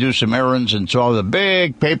went to do some errands and saw the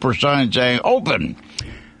big paper sign saying open.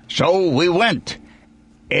 So we went.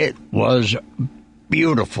 It was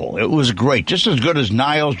beautiful. It was great. Just as good as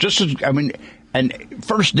Niles. And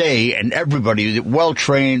first day, and everybody,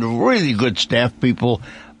 well-trained, really good staff people,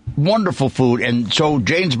 wonderful food. And so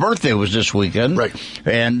Jane's birthday was this weekend. Right.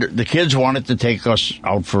 And the kids wanted to take us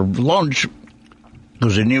out for lunch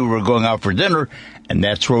because they knew we were going out for dinner, and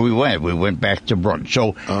that's where we went. We went back to brunch.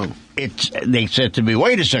 So they said to me,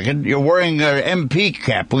 wait a second, you're wearing an MP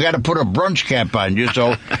cap. We got to put a brunch cap on you.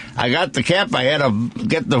 So I got the cap. I had to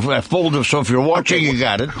get the folder. So if you're watching, you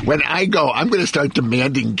got it. When I go, I'm going to start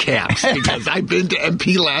demanding caps because I've been to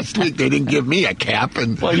MP last week. They didn't give me a cap.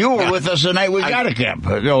 Well, you were with us the night we got a cap.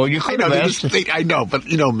 You could have asked. I know, but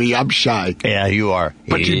you know me, I'm shy. Yeah, you are.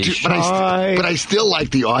 But I still like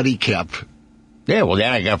the Audi cap. Yeah, well,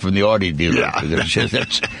 that I got from the Audi dealer. Yeah.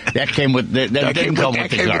 That came with that didn't come with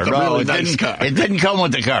the car. No, it didn't come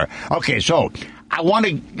with the car. Okay, so I want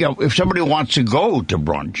to, if somebody wants to go to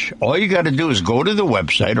brunch, all you got to do is go to the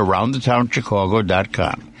website,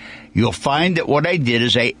 aroundthetownchicago.com. You'll find that what I did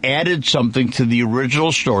is I added something to the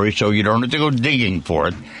original story, so you don't have to go digging for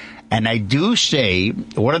it. And I do say,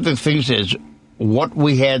 one of the things is what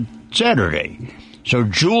we had Saturday. So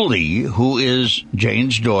Julie, who is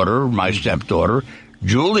Jane's daughter, my stepdaughter,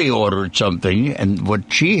 Julie ordered something, and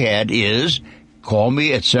what she had is, call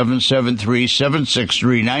me at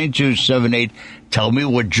 773-763-9278. Tell me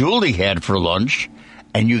what Julie had for lunch,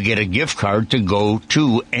 and you get a gift card to go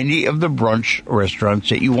to any of the brunch restaurants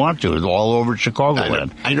that you want to. It's all over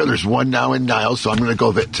Chicagoland. I know there's one now in Niles, so I'm going to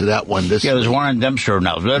go to that one this Yeah, there's one in Dempster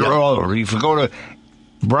now. They're all over. If you go to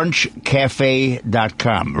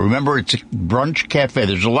brunchcafe.com. Remember, it's a brunch cafe.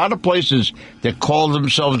 There's a lot of places that call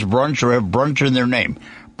themselves brunch or have brunch in their name.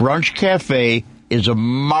 Brunch Cafe is a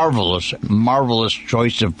marvelous, marvelous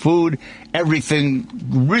choice of food. Everything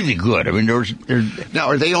really good. I mean, now,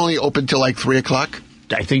 are they only open till like 3 o'clock?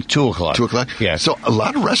 I think 2 o'clock. 2 o'clock? Yeah. So a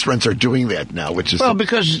lot of restaurants are doing that now, which is... Well,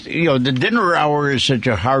 because, the dinner hour is such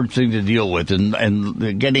a hard thing to deal with,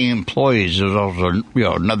 and getting employees is also,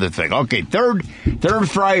 another thing. Okay, third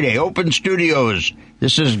Friday, Open Studios.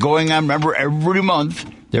 This is going on, remember, every month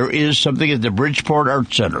there is something at the Bridgeport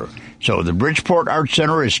Arts Center. So the Bridgeport Arts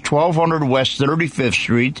Center is 1200 West 35th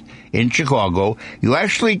Street in Chicago.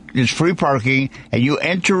 It's free parking, and you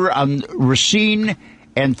enter on Racine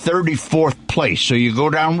and 34th Place. So you go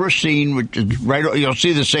down Racine, which is right, you'll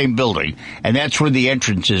see the same building, and that's where the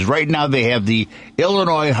entrance is. Right now they have the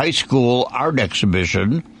Illinois High School Art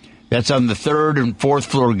Exhibition. That's on the 3rd and 4th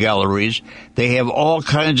floor galleries. They have all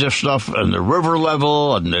kinds of stuff on the river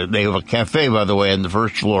level, and they have a cafe, by the way, on the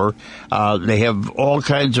first floor. They have all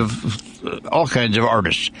kinds of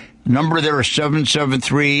artists. Number there is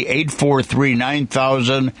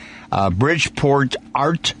 773-843-9000,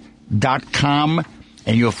 BridgeportArt.com.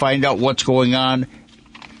 And you'll find out what's going on.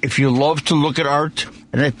 If you love to look at art,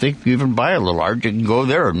 and I think you even buy a little art, you can go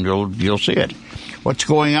there and you'll see it. What's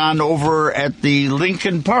going on over at the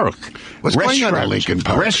Lincoln Park? What's going on at Lincoln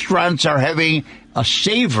Park? Restaurants are having a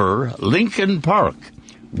Savor Lincoln Park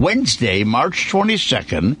Wednesday, March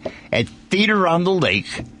 22nd at Theater on the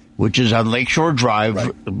Lake, which is on Lakeshore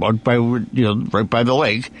Drive, right by the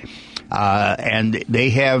lake. And they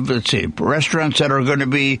have, restaurants that are going to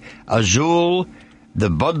be Azul, the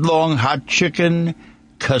Budlong Hot Chicken,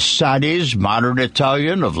 Casati's Modern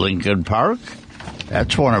Italian of Lincoln Park.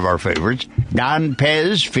 That's one of our favorites. Don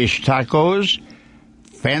Pez Fish Tacos,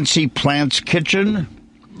 Fancy Plants Kitchen,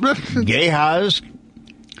 Geha's,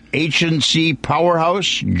 H&C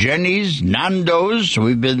Powerhouse, Jenny's, Nando's,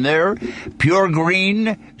 we've been there, Pure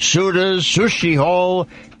Green, Suda's, Sushi Hall,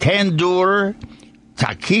 Tandoor,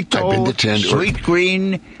 Taquito, I've been to Tandoor. Sweet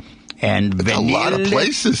Green, and a lot of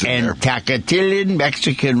places in there. And Tacatilian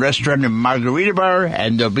Mexican Restaurant and Margarita Bar,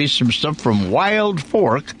 and there'll be some stuff from Wild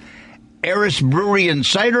Fork, Eris Brewery and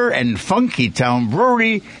Cider, and Funky Town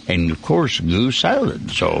Brewery, and of course Goose Island.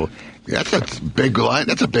 So that's a big line.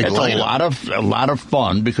 That's a big line. A lot of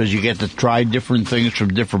fun because you get to try different things from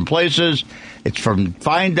different places. It's from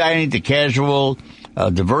fine dining to casual,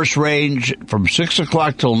 diverse range from 6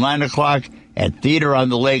 o'clock till 9 o'clock. at Theater on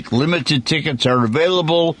the Lake. Limited tickets are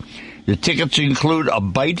available. The tickets include a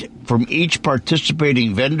bite from each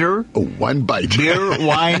participating vendor. Oh, one bite. Beer,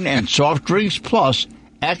 wine, and soft drinks, plus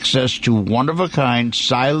access to one-of-a-kind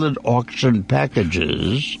silent auction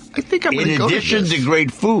packages. I think I'm going to go to this. In addition to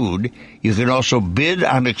great food, you can also bid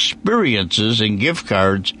on experiences and gift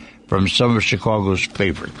cards from some of Chicago's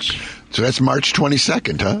favorites. So that's March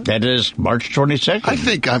 22nd, huh? That is March 22nd. I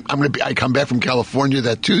think I'm going to be. I come back from California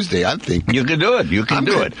that Tuesday. I think you can do it. You can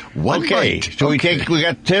do it. One okay. bite. So we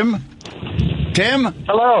got Tim. Tim.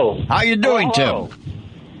 Hello. How you doing, Hello.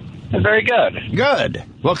 Tim? Very good. Good.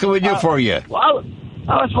 What can we do for you? Well,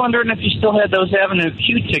 I was wondering if you still had those Avenue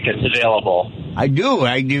Q tickets available. I do.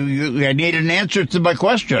 I need an answer to my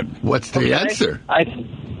question. What's the answer?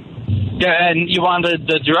 Yeah, and you wanted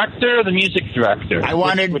the director or the music director? I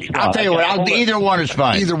wanted. I'll tell you what. Either one is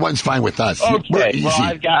fine. Either one's fine with us. Okay. Well,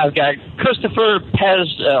 I've got Christopher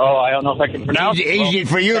Pez. I don't know if I can pronounce it. Easy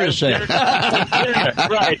for you to say.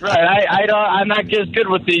 Right. I'm not as good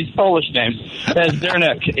with these Polish names as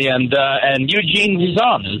Dernick and Eugene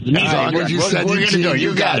Zizon is the music. We're going to do it.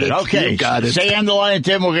 You got it. Okay. You got it. Stay on the line,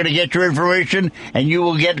 Tim. We're going to get your information, and you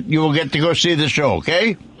will get to go see the show.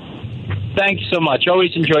 Okay. Thanks so much.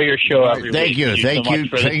 Always enjoy your show every Thank week. you. Thank you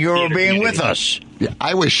for being with us. Yeah,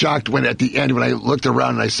 I was shocked when at the end, when I looked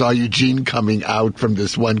around and I saw Eugene coming out from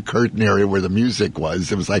this one curtain area where the music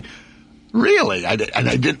was. It was like, really? I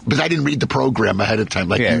didn't read the program ahead of time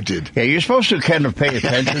like you did. Yeah, you're supposed to kind of pay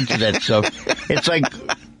attention to that stuff. It's like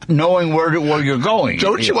knowing where you're going.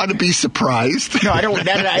 Don't you want to be surprised? No, I don't.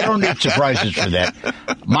 I don't need surprises for that.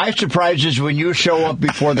 My surprise is when you show up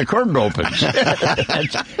before the curtain opens.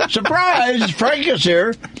 Surprise! Frank is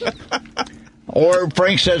here. Or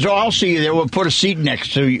Frank says, "Oh, I'll see you there. We'll put a seat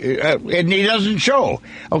next to you," and he doesn't show.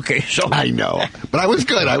 Okay, so I know, but I was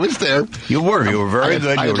good. I was there. You were very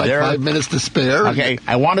good. I had like there. 5 minutes to spare. Okay,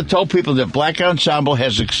 I want to tell people that Black Ensemble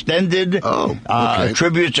has extended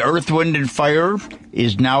tributes. Earth, Wind, and Fire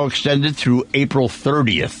is now extended through April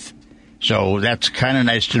 30th. So that's kind of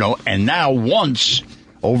nice to know. And now, Once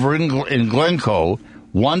over in Glencoe,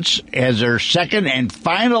 Once has their second and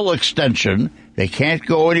final extension. They can't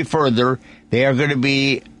go any further. They are going to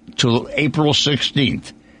be till April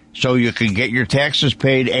 16th. So you can get your taxes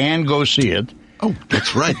paid and go see it. Oh,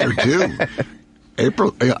 that's right. They're due.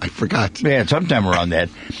 April. I forgot. Yeah, sometime around that.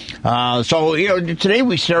 So, today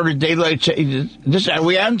we started daylight. Are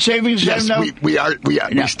we on savings time now? We are.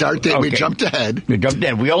 We start there. Okay. We jumped ahead.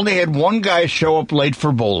 We only had one guy show up late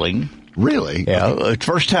for bowling. Really? Yeah, it's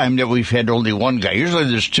first time that we've had only one guy.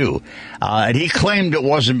 Usually there's two. And he claimed it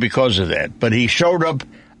wasn't because of that, but he showed up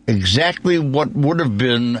exactly what would have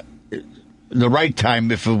been the right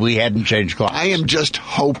time if we hadn't changed clocks. I am just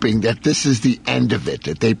hoping that this is the end of it,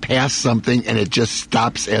 that they pass something and it just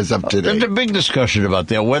stops as of today. There's a big discussion about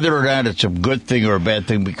that, whether or not it's a good thing or a bad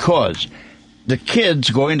thing, because the kids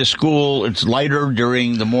going to school, it's lighter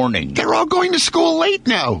during the morning. They're all going to school late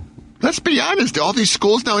now. Let's be honest. All these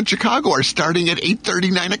schools now in Chicago are starting at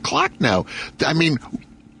 8:30, 9 o'clock now. I mean,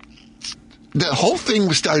 the whole thing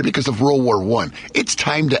was started because of World War I. It's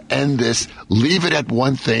time to end this, leave it at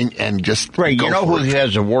one thing, and just right. Go you know for who it.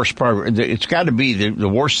 has the worst part? It's got to be the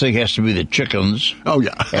worst thing has to be the chickens. Oh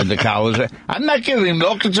yeah, and the cows. I'm not giving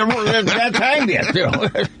milk. It's not time yet.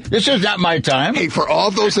 This is not my time. Hey, for all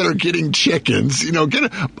those that are getting chickens,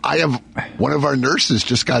 I have one of our nurses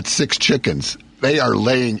just got 6 chickens. They are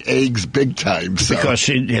laying eggs big time. So. Because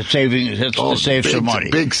it's to save some money.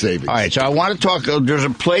 Big savings. All right, so I want to talk. There's a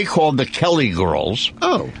play called The Kelly Girls.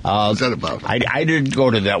 Oh, what's that about? I didn't go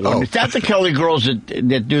to that one. Oh. It's not the Kelly Girls that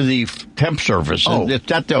do the temp service. Oh. It's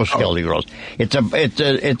not those Kelly Girls. It's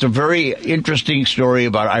a very interesting story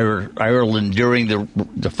about Ireland during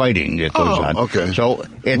the fighting that goes on. Okay. So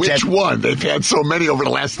which one? They've had so many over the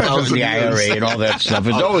last 1,000 years. The IRA and all that stuff.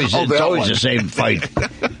 It's always the same fight.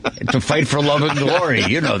 It's a fight for love and glory.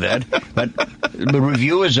 You know that. But the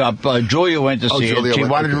review is up. Julia went to see it. She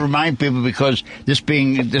wanted to remind people because this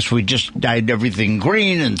week just dyed everything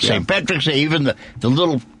green and St. Patrick's Day, even the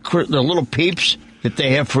little peeps that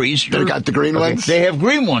they have for Easter. They got the green ones? They have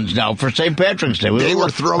green ones now for St. Patrick's Day. They were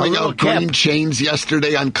throwing out green chains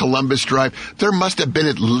yesterday on Columbus Drive. There must have been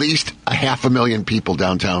at least 500,000 people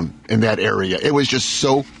downtown in that area. It was just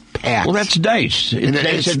so packed. Well, that's nice.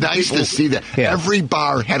 It's nice to see that. Yeah. Every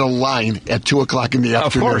bar had a line at 2 o'clock in the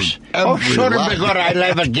afternoon. Of course. I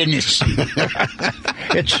love a Guinness.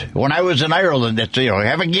 It's when I was in Ireland. That's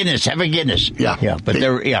have a Guinness. Yeah. But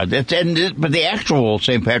but the actual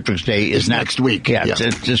St. Patrick's Day is next week. Yeah,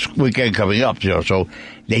 it's this weekend coming up. So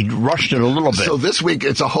They rushed it a little bit. So this week,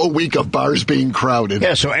 it's a whole week of bars being crowded.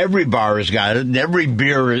 Yeah, so every bar has got it, and every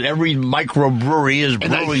microbrewery is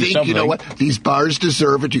brewing and I think, something. you know what? These bars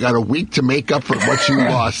deserve it. You got a week to make up for what you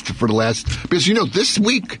lost for the last... Because, this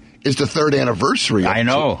week is the 3rd anniversary. I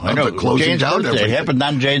know. The closing Jane's down. birthday. It happened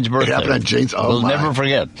on Jane's birthday. It happened on Jane's. Oh, we'll never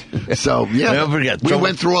forget. So, yeah. Never forget. We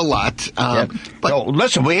went through a lot. But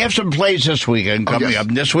listen, we have some plays this weekend coming up.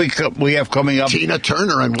 This week we have coming up Tina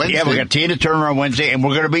Turner on Wednesday. Yeah, we got Tina Turner on Wednesday, and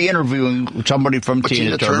we're going to be interviewing somebody from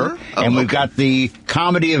Tina Turner. Oh, and we've got the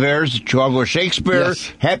Comedy of Errors, Chicago Shakespeare,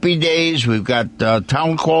 Yes. Happy Days. We've got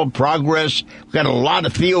Town Call, Progress. We've got a lot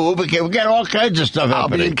of Theo Ubique. We've got all kinds of stuff I'll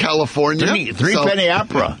happening. be in California. Three Penny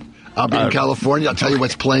Opera. I'll be in California. I'll tell you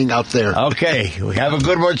what's playing out there. Okay. Have a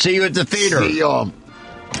good one. See you at the theater. See you all.